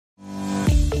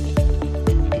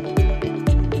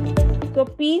So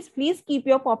please keep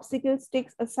your popsicle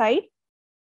sticks aside.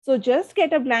 So just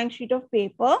get a blank sheet of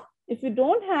paper. If you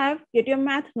don't have, get your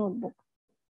math notebook.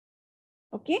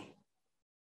 Okay.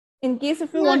 In case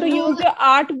if you want to use your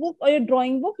art book or your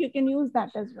drawing book, you can use that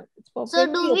as well. It's perfect. So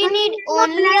do we need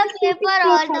only a paper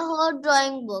or the whole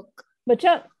drawing book?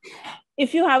 Bacha,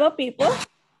 if you have a paper,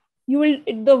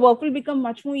 the work will become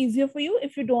much more easier for you.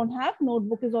 If you don't have,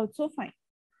 notebook is also fine.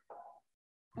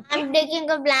 Okay? I'm taking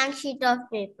a blank sheet of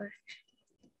paper.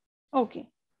 Okay.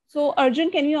 So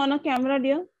Arjun, can you on a camera,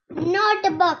 dear?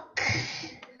 Notebook.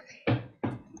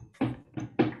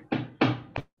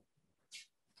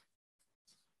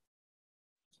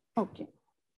 Okay.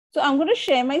 So I'm going to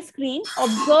share my screen.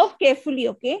 Observe carefully,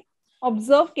 okay?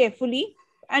 Observe carefully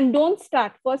and don't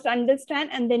start. First understand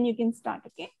and then you can start,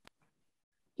 okay?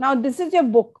 Now this is your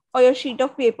book or your sheet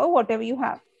of paper, whatever you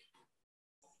have.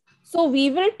 So we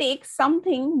will take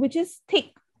something which is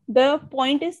thick. The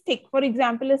point is thick. For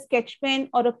example, a sketch pen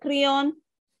or a crayon.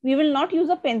 We will not use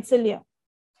a pencil here.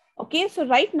 Okay, so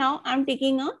right now I'm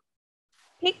taking a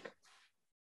thick.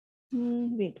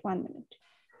 Wait 1 minute.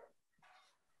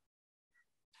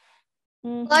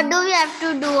 What do we have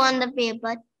to do on the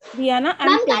paper? Diana,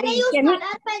 Ma'am, can I use color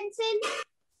pencil?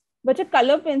 But a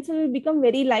color pencil will become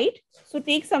very light. So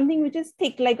take something which is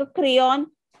thick like a crayon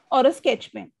or a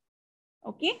sketch pen.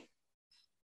 Okay.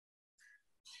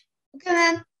 Okay,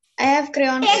 ma'am. I have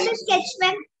crayon. Take the sketch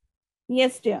pen.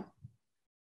 Yes, dear.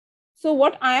 So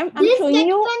what I'm showing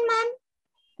you. Pen, ma'am.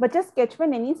 But a sketch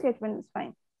pen, any sketch pen is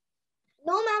fine.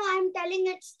 No, ma'am. I'm telling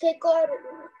it's thick or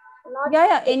not.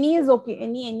 Yeah. Any is okay.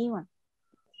 Anyone.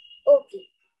 Okay.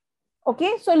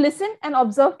 Okay. So listen and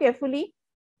observe carefully.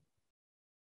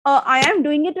 I am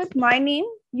doing it with my name.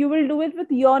 You will do it with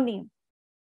your name.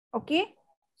 Okay.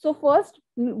 So first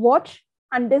watch,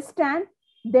 understand,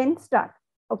 then start.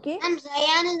 Okay. And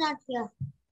Zayan is not here.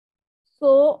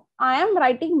 So I am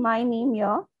writing my name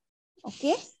here.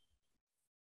 Okay.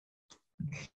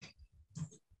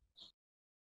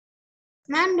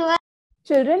 Ma'am,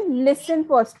 Children, listen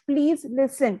first. Please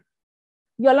listen.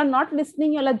 You all are not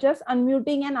listening. You all are just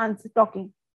unmuting and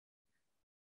talking.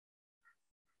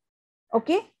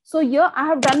 Okay. So here I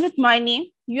have done with my name.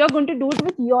 You are going to do it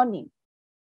with your name.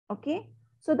 Okay.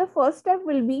 So the first step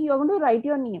will be you are going to write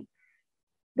your name.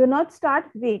 Do not start,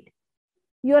 wait.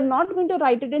 You are not going to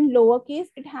write it in lowercase.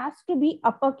 It has to be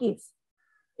uppercase.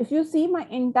 If you see my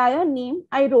entire name,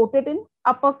 I wrote it in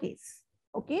uppercase.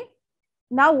 Okay.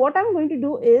 Now what I'm going to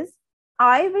do is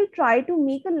I will try to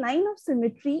make a line of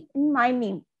symmetry in my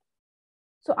name.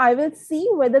 So I will see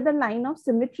whether the line of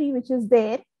symmetry which is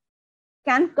there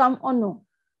can come or no.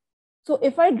 So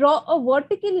if I draw a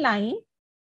vertical line,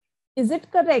 is it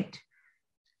correct?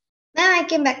 Ma'am, I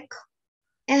came back.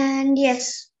 And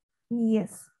yes.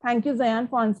 Yes. Thank you, Zayan,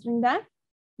 for answering that.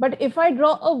 But if I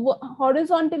draw a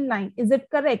horizontal line, is it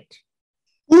correct?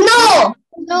 No.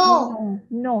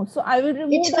 No. So I will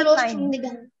remove that line. From the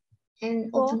gun and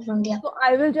open from the other. So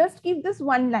I will just keep this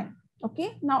one line.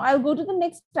 Okay. Now I'll go to the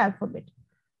next alphabet.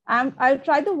 I'll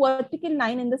try the vertical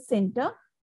line in the center.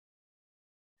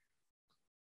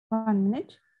 1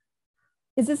 minute.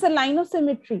 Is this a line of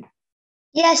symmetry?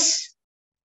 Yes.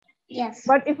 Yes.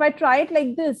 But if I try it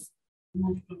like this.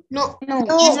 No.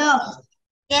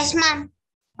 Yes, ma'am.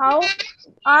 How?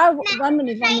 1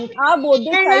 minute. Are both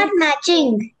the They're not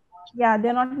matching. Yeah,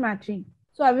 they're not matching.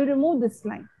 So I will remove this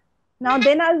line. Now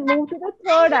then I'll move to the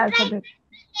third alphabet.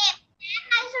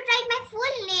 I should write my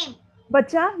full name.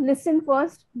 Bacha, listen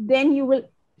first. Then you will.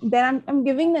 Then I'm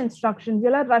giving the instructions.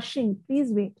 You are rushing. Please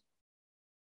wait.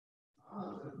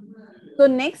 So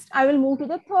next I will move to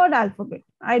the third alphabet.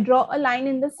 I draw a line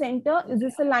in the center. Is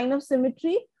this a line of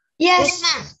symmetry? Yes,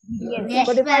 ma'am. Yes.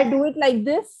 But if I do it like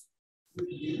this?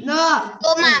 No.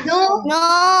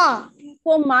 No.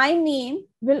 So my name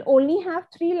will only have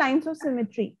 3 lines of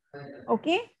symmetry.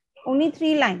 Okay? Only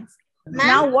 3 lines.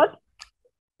 Now what?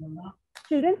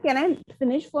 Children, can I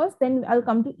finish first? Then I'll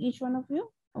come to each one of you.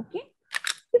 Okay?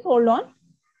 Just hold on.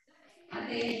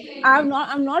 I'm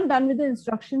not done with the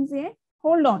instructions yet.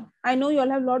 Hold on. I know you all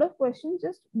have a lot of questions.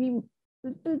 Just be a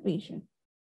little patient.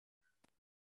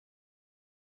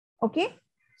 Okay.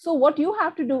 So what you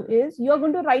have to do is you're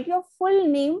going to write your full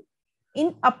name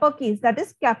in uppercase, that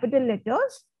is capital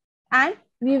letters, and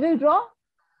we will draw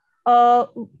a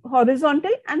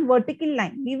horizontal and vertical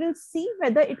line. We will see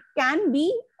whether it can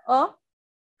be a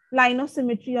line of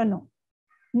symmetry or no.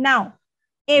 Now,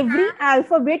 every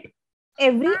alphabet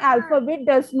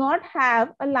does not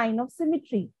have a line of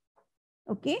symmetry.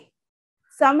 Okay.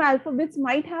 Some alphabets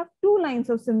might have 2 lines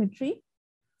of symmetry.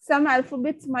 Some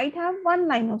alphabets might have 1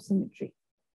 line of symmetry.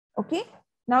 Okay.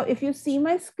 Now, if you see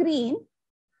my screen,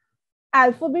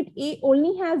 Alphabet A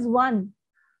only has one.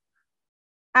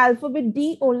 Alphabet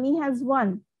D only has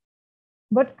one.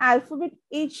 But alphabet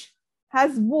H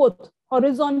has both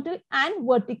horizontal and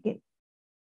vertical.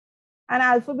 And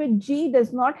alphabet G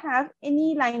does not have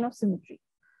any line of symmetry.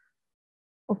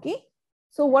 Okay.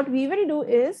 So what we will do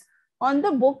is, on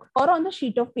the book or on the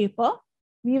sheet of paper,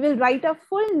 we will write a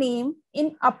full name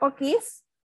in uppercase.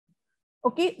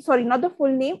 Okay, sorry, not the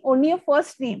full name, only a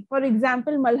first name. For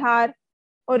example, Malhar,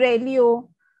 Aurelio,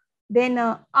 then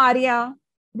Arya,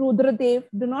 Rudradev.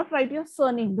 Do not write your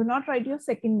surname. Do not write your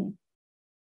second name.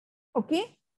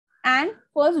 Okay. And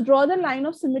first draw the line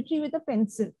of symmetry with a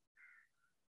pencil.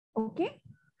 Okay.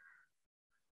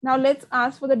 Now let's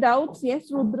ask for the doubts.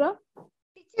 Yes, Rudra.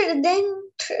 Then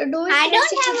do I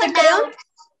don't have a doubt.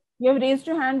 You have raised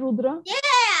your hand, Rudra. Yeah,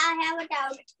 I have a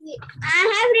doubt. I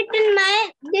have written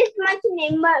this much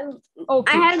number.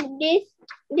 Okay. I have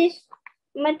this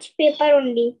much paper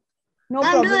only. No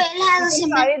problem. You can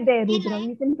try it there, Rudra.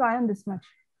 You can try on this much.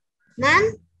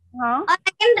 Ma'am? Huh? Or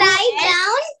I can write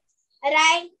down.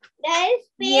 Right. There is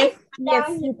space.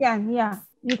 Yes, you can. Yeah.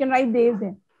 You can write there.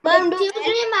 Ma'am, excuse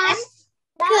me, ma'am.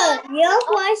 Your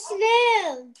first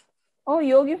name. Oh,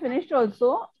 Yog, you finished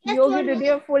also. Yes, Yog, you did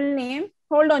your full name.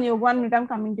 Hold on, Yog. 1 minute, I'm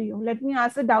coming to you. Let me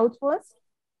ask the doubts first.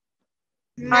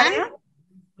 Arya?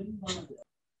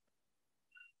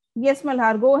 Yes,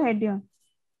 Malhar, go ahead, dear.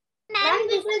 Ma'am,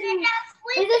 this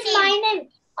is my name.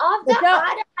 Of the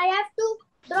R, I have to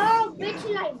draw which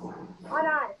line on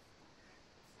R?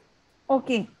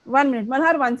 Okay, 1 minute.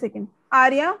 Malhar, 1 second.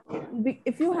 Arya,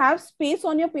 if you have space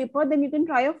on your paper, then you can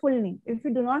try your full name. If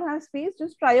you do not have space,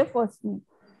 just try your first name.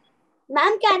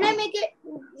 Ma'am, can I make it?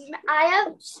 I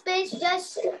have space.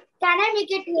 Just can I make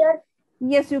it here?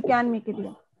 Yes, you can make it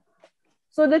here.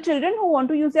 So the children who want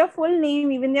to use their full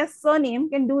name, even their surname,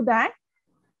 can do that.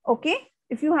 Okay,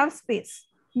 if you have space.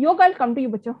 Yog, I'll come to you,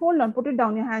 bacha. Hold on, put it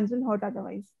down. Your hands will hurt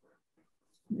otherwise.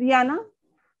 Rihanna.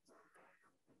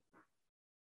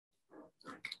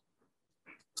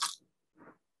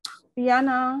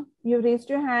 Rihanna, you raised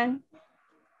your hand.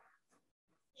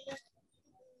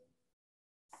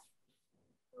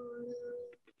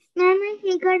 Ma'am, I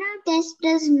figured out this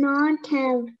does not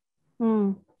have.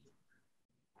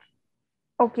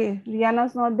 Okay,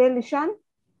 Rihanna's not there. Lishan?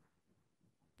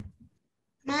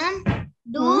 Ma'am,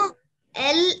 do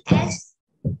L, S,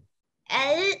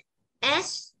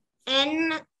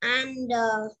 N, and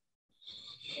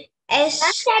S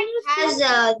has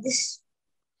this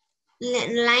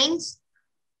lines.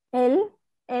 L,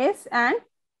 S, and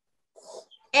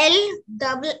L,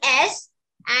 double S,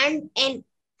 and N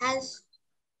has.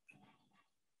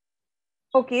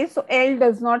 Okay, so L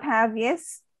does not have,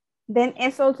 yes. Then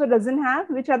S also doesn't have.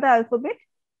 Which other alphabet?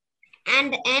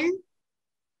 And N?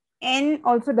 N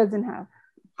also doesn't have.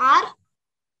 R?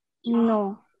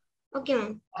 No. Okay,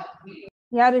 ma'am.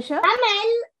 Yeah, Risha?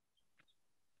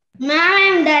 Ma'am,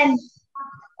 I'm done.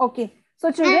 Okay.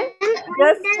 So children,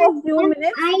 just for a few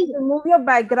minutes, remove your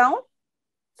background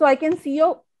so I can see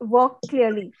your work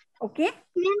clearly. Okay?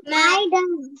 I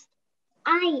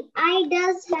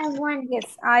does have one.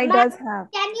 Yes, I does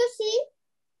have. Can you see?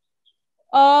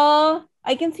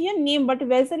 I can see your name, but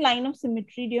where's the line of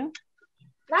symmetry, dear?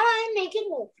 Ma'am, I'm making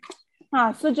it.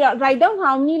 So write down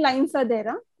how many lines are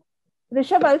there.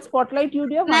 Rishabh, I'll spotlight you,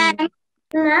 dear. Ma'am,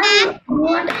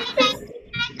 what is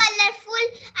colorful?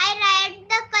 I write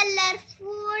the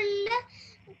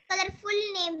colorful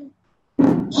name.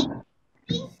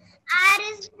 R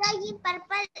is the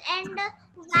purple and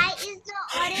Y is the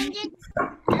orange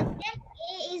and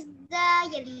A is the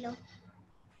yellow.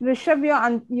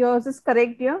 Rishabh, yours is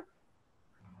correct, dear.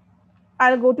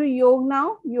 I'll go to Yog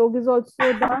now. Yog is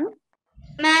also done.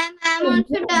 Ma'am, I'm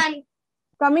also done.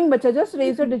 Coming, bacha, just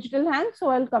raise your digital hand, so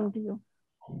I'll come to you.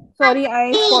 Sorry,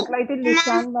 I spotlighted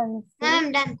Lishan by mistake.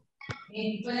 I'm done.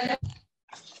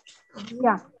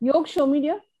 Yeah, Yog, show me,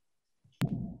 dear.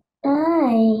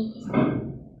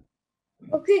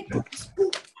 Okay.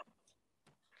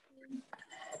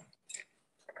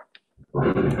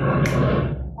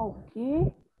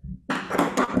 Okay.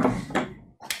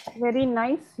 Very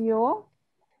nice, Yog.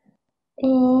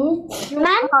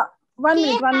 Ma'am, 1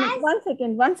 minute, 1 minute, 1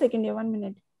 second, 1 second, dear, 1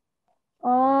 minute.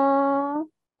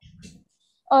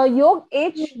 Yog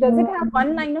H, does it have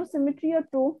one line of symmetry or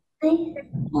two?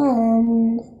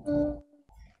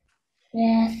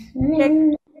 Yes.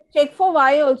 Check for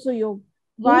Y also, Yog.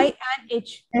 Y and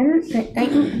H. Ma'am,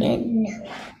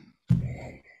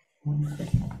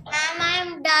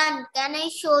 I'm done. Can I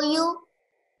show you?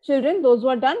 Children, those who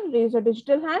are done, raise your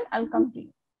digital hand. I'll come to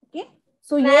you. Okay.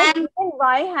 So Yog, even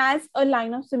Y has a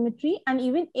line of symmetry, and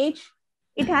even H,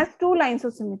 it has two lines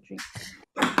of symmetry.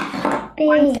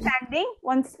 One standing,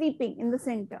 one sleeping in the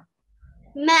center.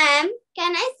 Ma'am,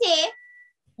 can I say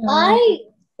why?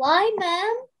 Why,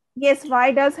 ma'am? Yes,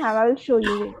 Y does have. I will show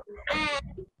you.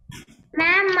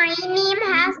 Ma'am, my name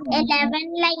has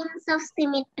 11 lines of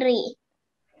symmetry.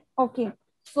 Okay.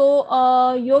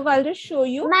 So, Yog, I'll just show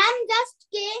you. Ma'am, just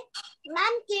K.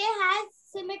 Ma'am, K has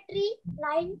symmetry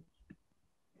line.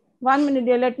 1 minute,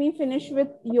 dear. Let me finish with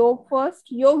Yog first.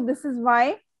 Yog, this is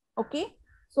Y. Okay.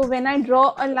 So, when I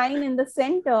draw a line in the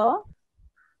center,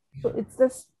 so it's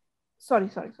this. Sorry.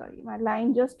 My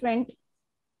line just went.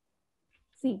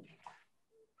 See.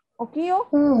 Okay, Yog?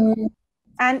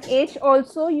 And H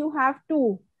also, you have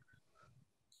two.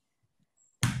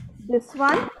 This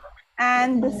one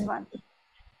and this one.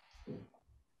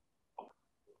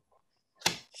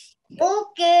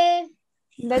 Okay.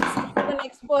 Let's go to the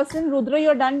next person. Rudra,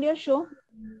 you're done, dear. Show.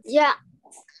 Yeah.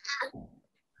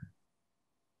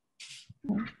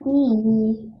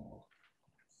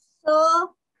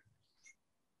 So,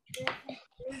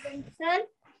 pencil.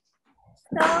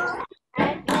 So,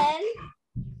 and then,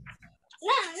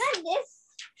 no, not this.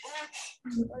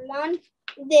 Hold on,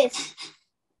 this.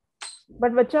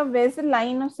 But bacha, where's the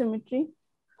line of symmetry?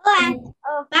 Oh,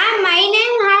 my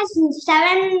name has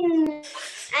 7.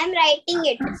 I'm writing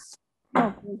it.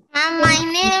 Okay. My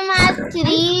name has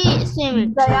 3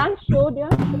 symmetry. Dayan, show dear.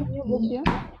 Show me your book, dear.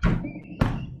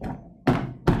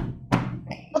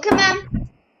 Okay, ma'am.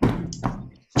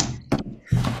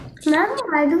 Ma'am,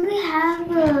 why do we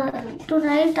have to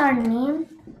write our name?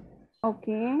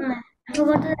 Okay. I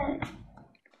forgot to write.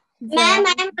 Ma'am,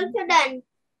 I'm also done.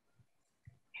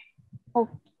 Oh,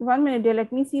 1 minute, dear.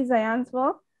 Let me see Zayan's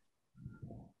work.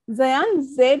 Zayan,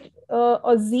 Z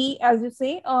or Z, as you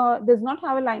say, does not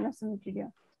have a line of symmetry,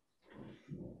 dear.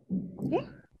 Okay.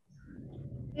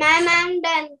 Ma'am, I'm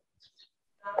done.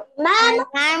 Ma'am,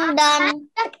 I'm done.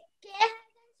 K has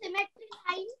a symmetry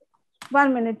line.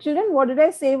 1 minute, children. What did I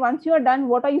say? Once you are done,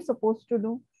 what are you supposed to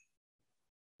do?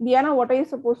 Rihanna, what are you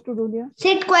supposed to do, dear?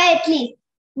 Sit quietly.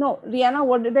 No, Rihanna,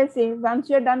 what did I say? Once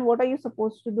you are done, what are you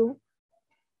supposed to do?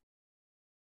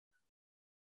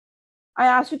 I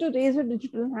asked you to raise your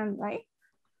digital hand, right?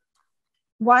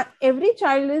 Every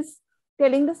child is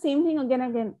telling the same thing again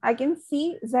and again. I can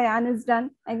see Zayan is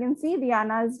done. I can see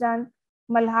Rihanna is done.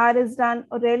 Malhar is done.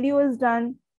 Aurelio is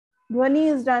done.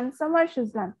 Dhwani is done. Samarsh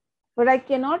is done. But I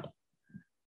cannot.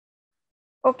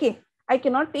 Okay, I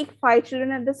cannot take 5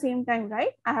 children at the same time,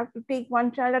 right? I have to take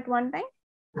 1 child at one time.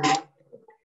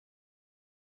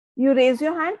 You raise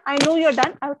your hand. I know you're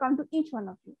done. I'll come to each one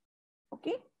of you.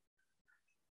 Okay.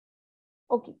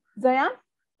 Okay. Zayan,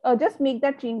 just make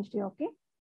that change here. Okay.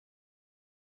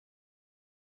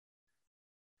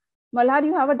 Malhar,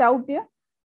 you have a doubt there?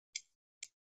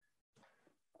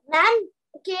 Ma'am,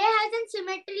 K has a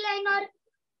symmetry line or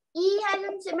E has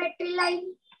a symmetry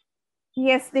line?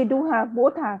 Yes, they do have.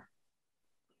 Both have.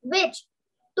 Which?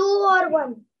 2 or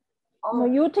 1? No,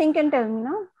 you think and tell me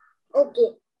now.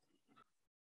 Okay.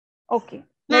 Okay.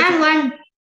 Ma'am, 1.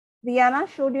 Rihanna,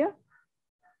 show dear.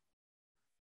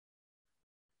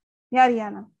 Yeah,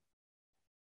 Rihanna.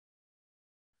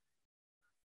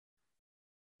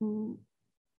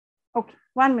 Okay,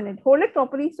 1 minute. Hold it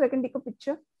properly so I can take a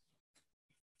picture.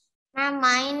 Ma'am,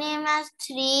 my name has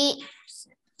 3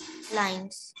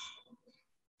 lines.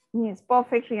 Yes,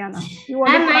 perfect, Rihanna. You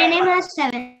want Ma'am, my name has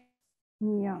 7.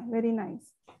 Yeah, very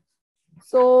nice.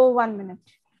 So 1 minute.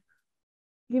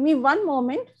 Give me 1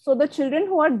 moment. So the children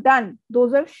who are done,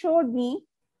 those who have showed me,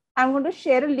 I'm going to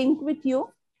share a link with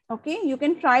you. Okay, you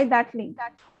can try that link.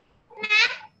 Ma'am,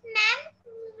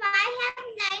 why have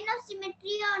line of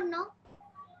symmetry or no?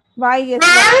 Why? Yes.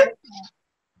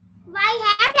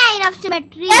 Why have line of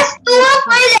symmetry? Yes, 2 of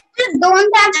my letters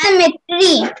don't have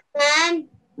symmetry. Ma'am,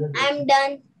 I'm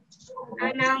done.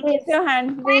 Raise your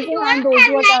hand. Raise your hand. Why Those don't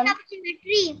who are have line done. of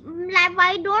symmetry?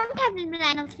 Why don't have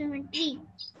line of symmetry?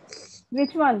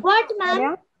 Which one? What, ma'am?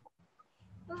 Arya?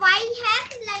 Why have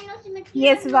line of symmetry?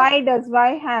 Yes, why does.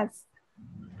 Why has.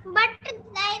 But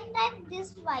line like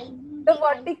this, why? The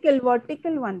vertical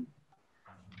one.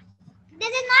 This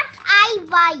is not I,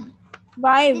 why?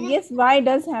 Why? Yes, why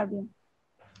does have you.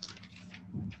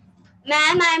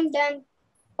 Ma'am, I'm done.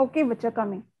 Okay, bacha,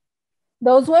 coming.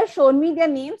 Those who have shown me their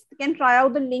names can try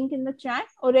out the link in the chat.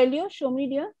 Aurelio, show me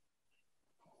dear.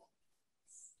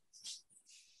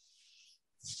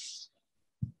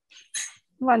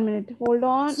 One minute. Hold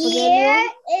on. Here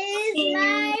Aurelio. is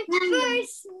my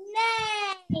first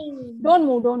name. Don't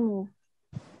move.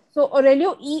 So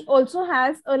Aurelio, E also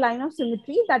has a line of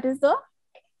symmetry. That is the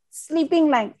sleeping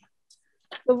line.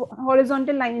 The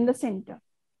horizontal line in the center.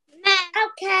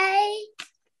 Okay.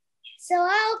 So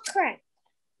I'll correct.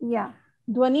 Yeah.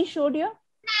 Dhwani showed you.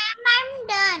 I'm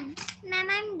done. Ma'am,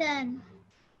 I'm done.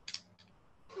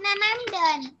 Ma'am, I'm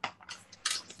done.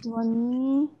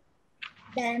 Dhwani.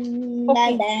 Done.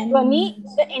 Okay. Done. Dhwani,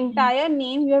 the entire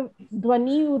name you have,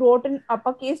 Dhwani you wrote in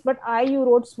uppercase, but I you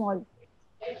wrote small.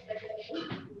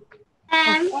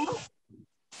 Okay.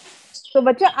 So,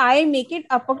 bacha, I make it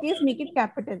uppercase, make it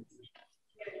capital.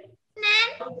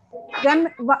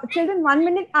 Then, children, 1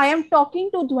 minute. I am talking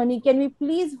to Dhwani. Can we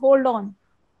please hold on?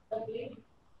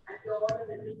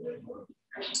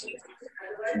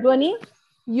 Dhwani,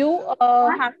 you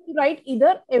have to write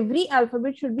either every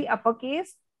alphabet should be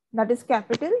uppercase, that is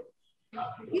capital,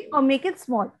 okay, or make it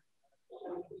small.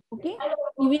 Okay.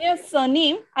 Even your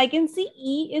surname, I can see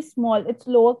E is small. It's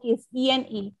lowercase, E and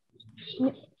A.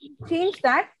 Change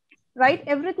that. Write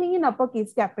everything in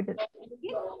uppercase, capital.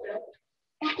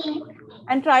 Okay.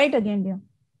 And try it again, dear.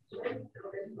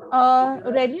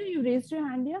 Redu, you raised your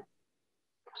hand here.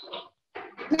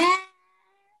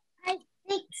 I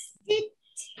fixed it.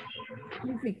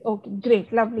 Okay,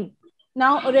 great, lovely.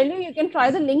 Now, Aurelio, you can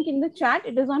try the link in the chat.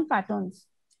 It is on patterns.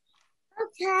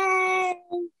 Okay.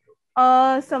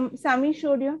 Sammy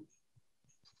showed you.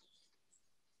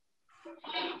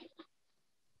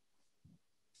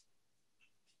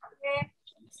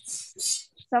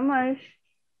 Samash.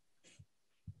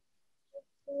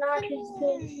 Not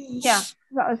Yeah.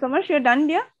 Samash, you're done,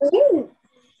 dear?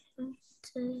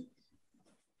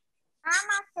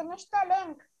 I finished the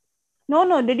link.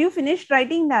 No. Did you finish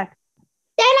writing that?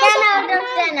 10 out of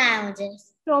 10 I am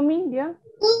just. Show me, dear.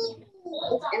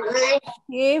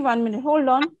 Okay, 1 minute. Hold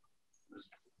on.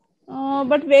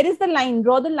 But where is the line?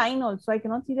 Draw the line also. I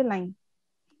cannot see the line.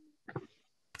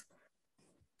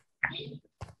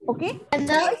 Okay. 10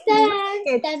 out of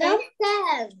 10. 10 out of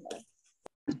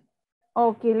 10.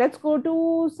 Okay, let's go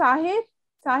to Sahir.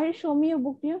 Sahir, show me your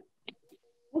book here.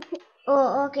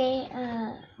 Oh, okay.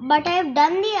 But I've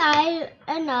done the I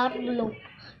and R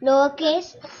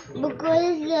lowercase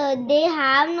because they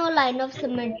have no line of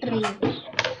symmetry.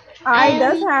 I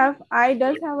does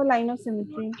have a line of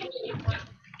symmetry.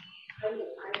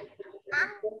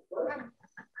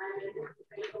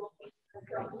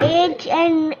 H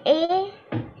and A,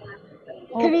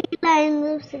 3 lines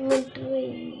of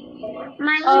symmetry.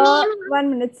 1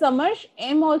 minute. Samash,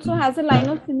 M also has a line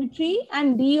of symmetry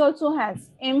and D also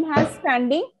has. M has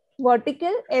standing,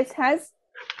 vertical,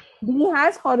 D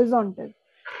has horizontal.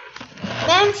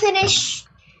 Then finish.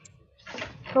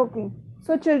 Okay.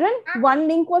 So children, one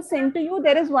link was sent to you.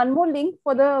 There is one more link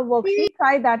for the worksheet.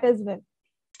 Try that as well.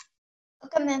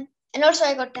 Okay, ma'am. And also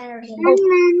I got 10 out of 10.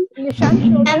 Nishan,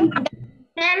 show them.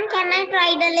 Ma'am, can I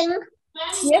try the link?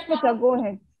 Yes, Bata, go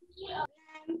ahead.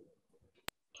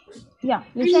 Yeah,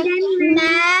 Nishan.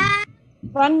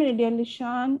 1 minute, dear.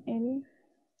 Nishan, L.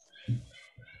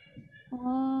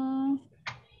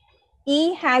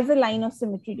 E has a line of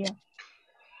symmetry, dear.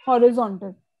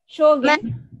 Horizontal. Show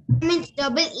again. Means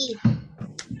double E.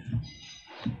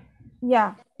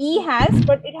 Yeah, E has,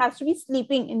 but it has to be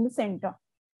sleeping in the center.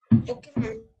 Okay,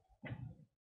 ma'am.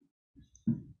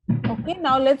 Okay,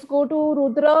 now let's go to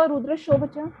Rudra. Rudra, show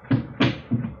bacha.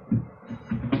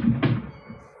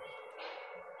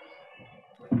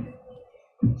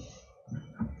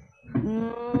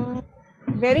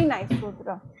 Very nice,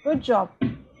 Rudra. Good job.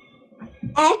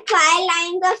 I have 5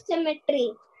 lines of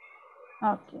symmetry.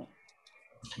 Okay.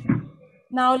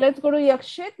 Now let's go to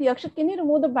Yakshit. Yakshit, can you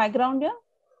remove the background here?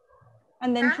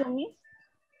 And then show me.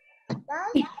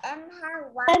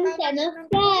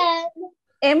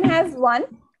 M has 1,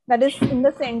 that is in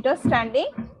the center standing,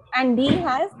 and D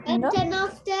has in the 10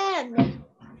 of 10.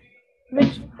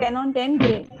 which 10 on 10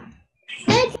 grade.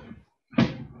 10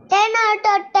 out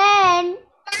of 10.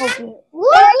 Okay.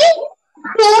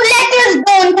 Two letters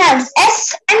don't have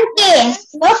S and K.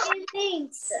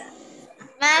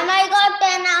 Ma'am, I got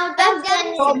 10 out of 10.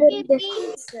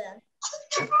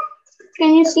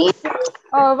 Can you see?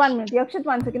 1 minute. Yakshit,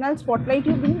 1 second. I'll spotlight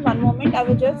you. Please. 1 moment. I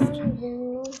will just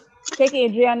check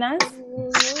Adriana's.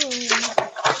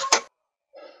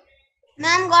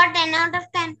 Ma'am, got 10 out of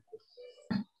 10.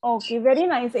 Okay. Very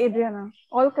nice, Adriana.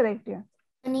 All correct here.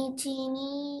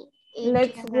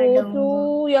 Let's go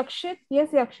to Yakshit. Yes,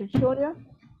 Yakshit. Sure, yeah.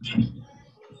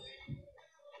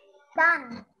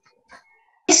 Done.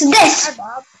 It's this.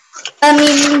 I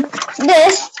mean,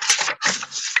 this.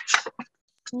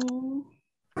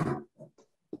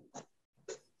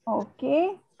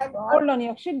 Okay. Hold on,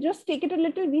 Yakshit. Just take it a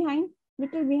little behind.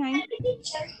 Just one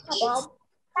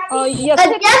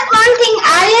thing,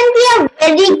 I and P are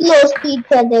very close to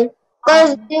each other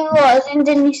because there wasn't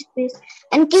any space.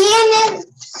 And K and L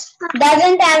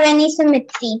doesn't have any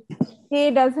symmetry.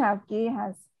 K does have. K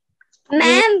has.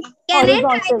 Ma'am, can I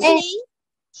try the link?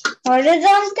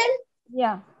 Horizontal?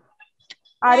 Yeah.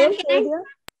 Arya, Ma'am, show dear.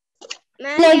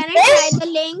 Ma'am, can I try the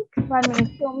link? 1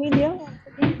 minute. Show me dear. Once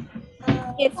again.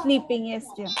 Yes, sleeping. Yes,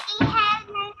 dear. He has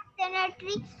line of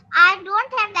symmetry. I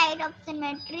don't have line of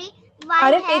symmetry.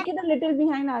 Arya, take it a little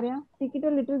behind, Arya. Take it a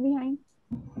little behind.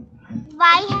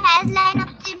 Y has line of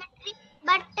symmetry,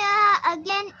 but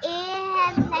again A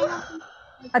has line of symmetry.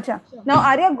 Acha. Now,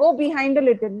 Arya, go behind a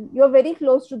little. You're very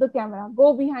close to the camera.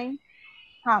 Go behind.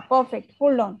 Ha, perfect.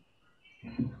 Hold on.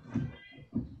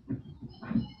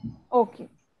 Okay,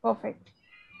 perfect.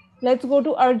 Let's go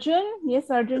to Arjun. Yes,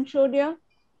 Arjun, show dear.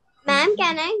 Ma'am,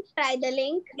 can I try the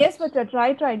link? Yes, but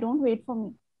try. Don't wait for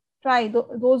me. Try.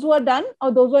 Those who are done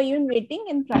or those who are even waiting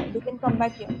and try. They can come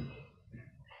back here.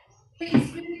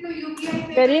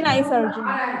 Very nice, Arjun.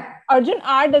 Arjun,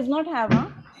 R does not have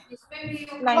a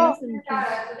line of symmetry.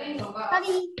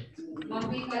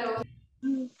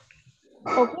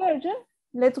 Okay, Arjun.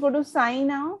 Let's go to Sai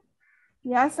now.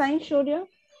 Yeah, Sai, show dear.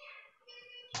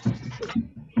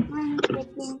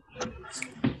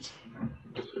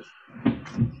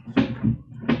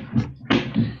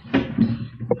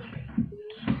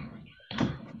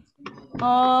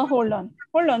 Hold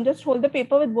on. Just hold the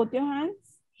paper with both your hands.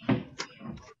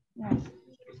 Yeah.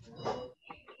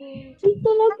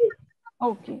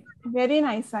 Okay, very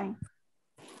nice sign.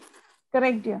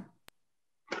 Correct, dear.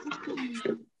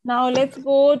 Now let's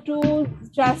go to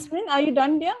Jasmine. Are you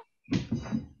done, dear?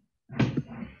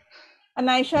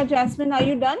 Anisha, Jasmine, are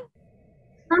you done?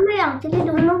 I actually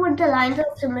don't know what the lines of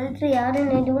symmetry are, and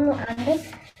I don't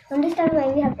understand why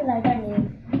we have to write our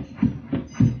name.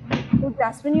 So,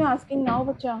 Jasmine, you're asking now,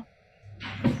 bacha.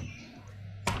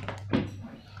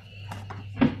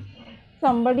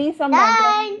 Somebody, some 10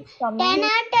 out of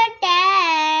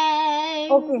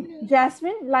 10. Okay,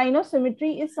 Jasmine, line of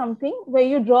symmetry is something where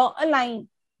you draw a line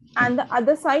and the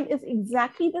other side is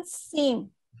exactly the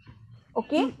same.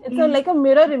 Okay, it's like a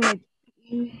mirror image.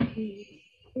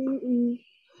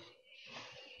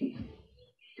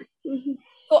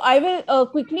 So I will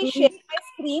quickly share my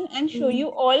screen and show you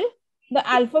all the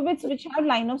alphabets which have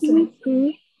line of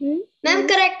symmetry. Ma'am,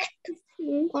 correct.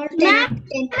 Ma'am, what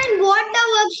the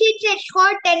worksheet says for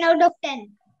 10 out of 10.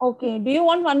 Okay, do you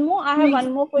want one more? I have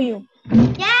one more for you.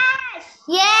 Yes!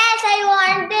 Yes, I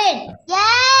want it.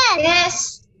 Yes!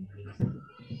 Yes.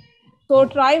 So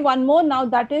try one more now.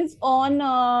 That is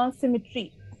on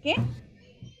symmetry. Okay.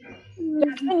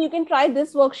 Jasmine, you can try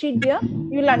this worksheet, dear.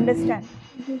 You'll understand.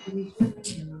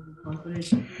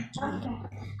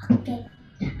 Okay.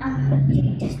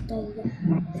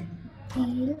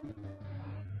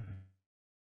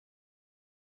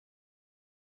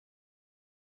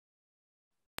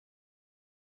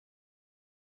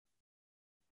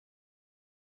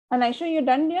 Anisha, you're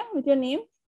done, dear, with your name?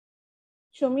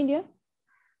 Show me, dear.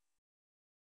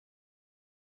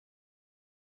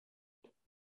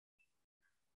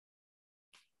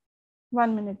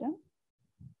 One minute. Huh?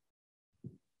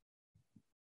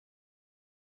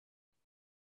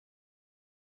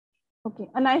 Okay.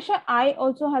 Anisha, I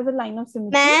also have a line of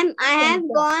symmetry. Ma'am, I have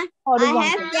gone. Horizontal. I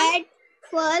have get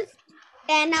first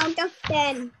 10 out of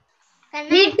 10.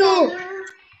 Me too.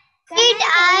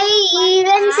 I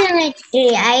even symmetry.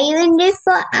 I even did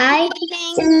for I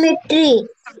symmetry.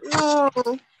 No.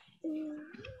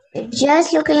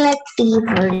 Just looking like T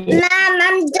for it. Ma'am,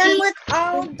 I'm done with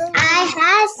all the. I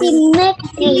have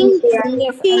symmetry.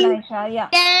 Yes, Anisha, yeah.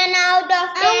 10 out of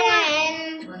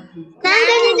 10.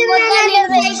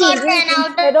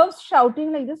 Instead of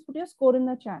shouting like this, put your score in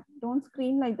the chat. Don't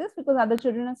scream like this because other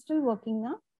children are still working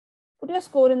now. Put your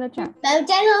score in the chat. 10 of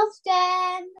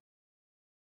 10.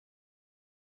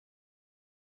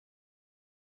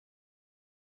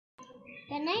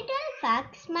 Can I tell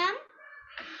facts, ma'am?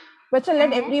 But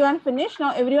let everyone finish.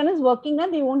 Now everyone is working now.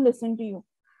 They won't listen to you.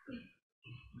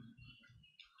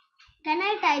 Can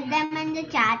I type them in the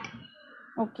chat?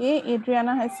 Okay,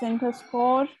 Adriana has sent her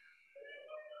score.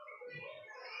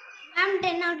 I'm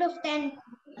 10 out of 10.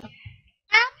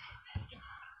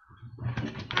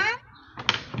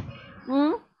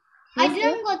 I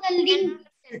didn't got the link.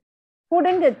 Who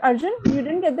didn't get? Arjun, you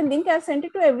didn't get the link. I sent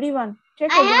it to everyone.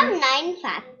 Check I again. have 9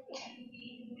 facts.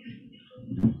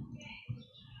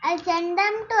 I'll send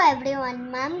them to everyone.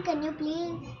 Ma'am, can you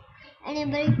please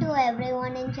enable to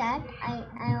everyone in chat? I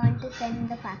want to send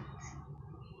the facts.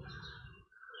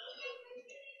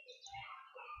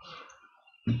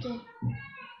 Okay.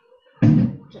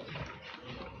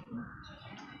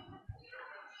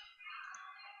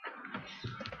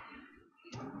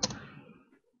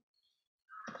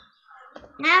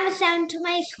 I have sent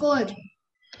my score.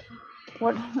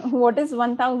 What is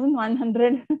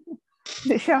 1100?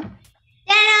 Disha?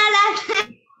 10 out of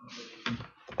 10.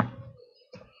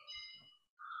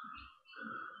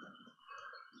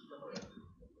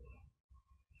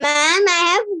 Ma'am, I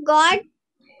have got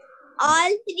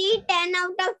all 3 10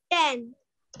 out of 10.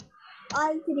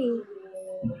 All 3.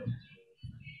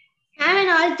 And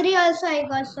all 3 also I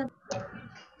got some.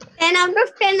 10 out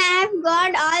of 10 I have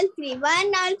got all 3.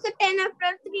 1 also 10 out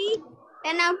of 3.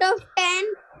 10 out of 10.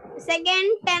 Second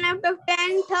 10 out of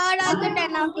 10. Third also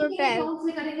 10 out of 10.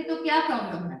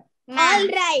 All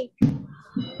right.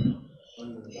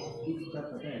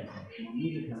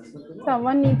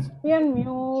 Someone needs to be on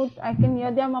mute. I can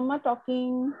hear their mama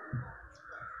talking.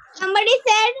 Somebody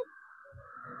said,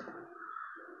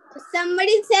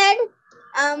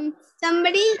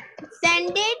 somebody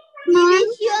send it. We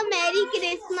wish you a Merry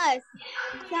Christmas.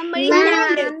 Somebody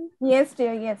send it. Yes,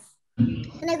 dear, yes.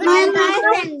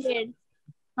 Malha send it.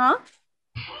 Huh?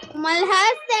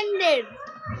 Malha send it.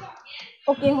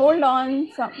 Okay, hold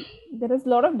on. There is a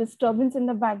lot of disturbance in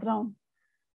the background.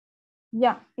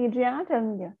 Yeah, Adriana, tell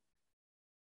me, dear.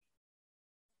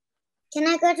 Can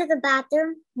I go to the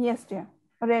bathroom? Yes, dear.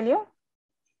 Aurelio?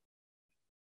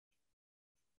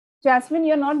 Jasmine,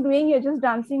 you're not doing, you're just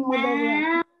dancing over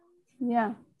there.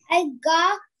 Yeah. I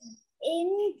got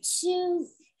into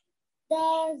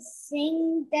the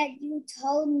thing that you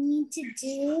told me to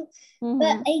do,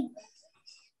 but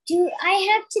I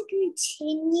have to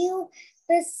continue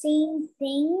the same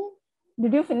thing?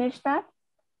 Did you finish that?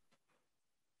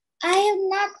 I have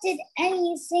not did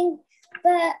anything,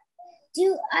 but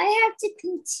do I have to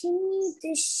continue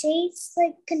the shapes,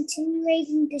 like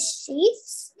continuing the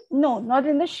shapes? No, not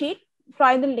in the sheet.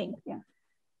 Try the link. Yeah.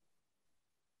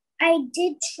 I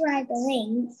did try the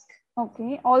link.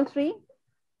 Okay, all 3?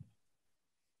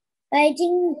 I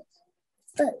didn't,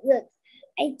 but look,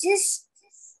 I just,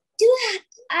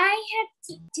 I have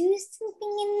to do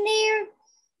something in there?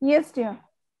 Yes, dear.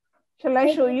 Shall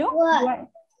I show you? What?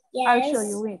 Yes. I'll show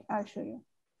you. Wait, I'll show you.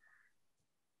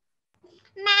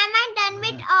 Ma'am, I'm done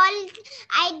with all.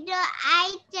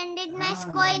 I sent my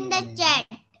score in the chat.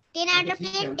 10 out of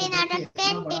 10, 10 out of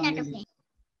 10, 10 out of 10.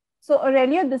 So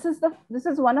Aurelio, this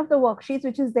is one of the worksheets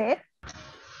which is there.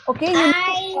 Okay, you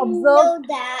I observe know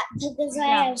that because I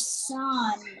have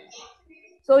son.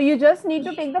 So you just need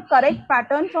to take the correct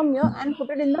pattern from here and put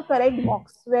it in the correct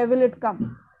box. Where will it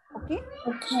come? Okay.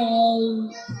 Okay.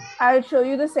 I'll show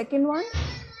you the second one.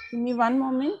 Give me one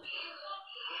moment.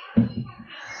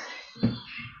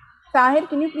 Sahir,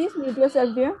 can you please mute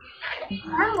yourself, dear?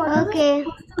 Okay.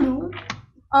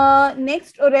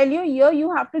 Next, Aurelio, here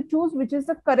you have to choose which is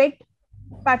the correct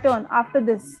pattern after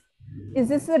this. Is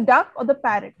this the duck or the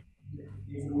parrot?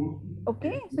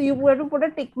 Okay, so you have to put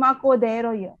a tick mark over there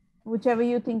or here, whichever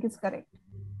you think is correct.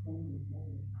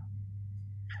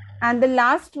 And the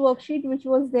last worksheet which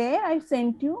was there, I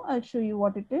sent you. I'll show you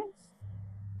what it is.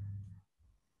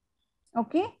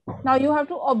 Okay, now you have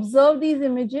to observe these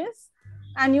images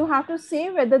and you have to say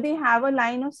whether they have a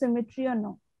line of symmetry or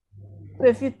no. So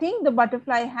if you think the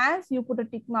butterfly has, you put a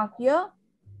tick mark here.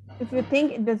 If you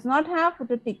think it does not have,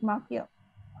 put a tick mark here.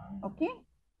 Okay.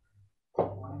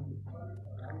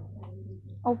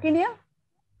 Okay, dear?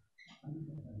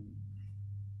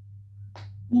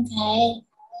 Okay.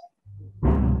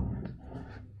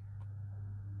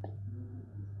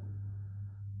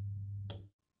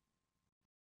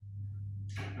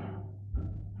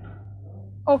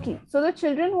 Okay, so the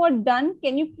children who are done,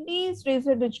 can you please raise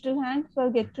your digital hand so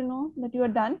I'll get to know that you are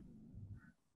done?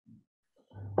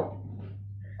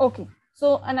 Okay,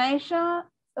 so Anaisha,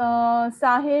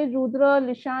 Sahir, Rudra,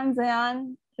 Lishan,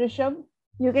 Zayan, Rishabh,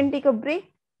 you can take a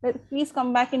break. Please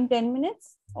come back in 10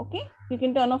 minutes. Okay, you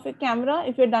can turn off your camera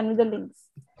if you're done with the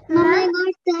links. Mom, I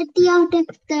got 30 out of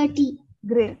 30.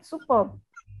 Great, superb.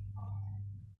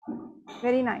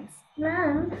 Very nice.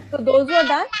 Mom. So those who are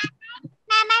done?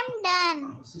 Mom, I'm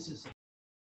done.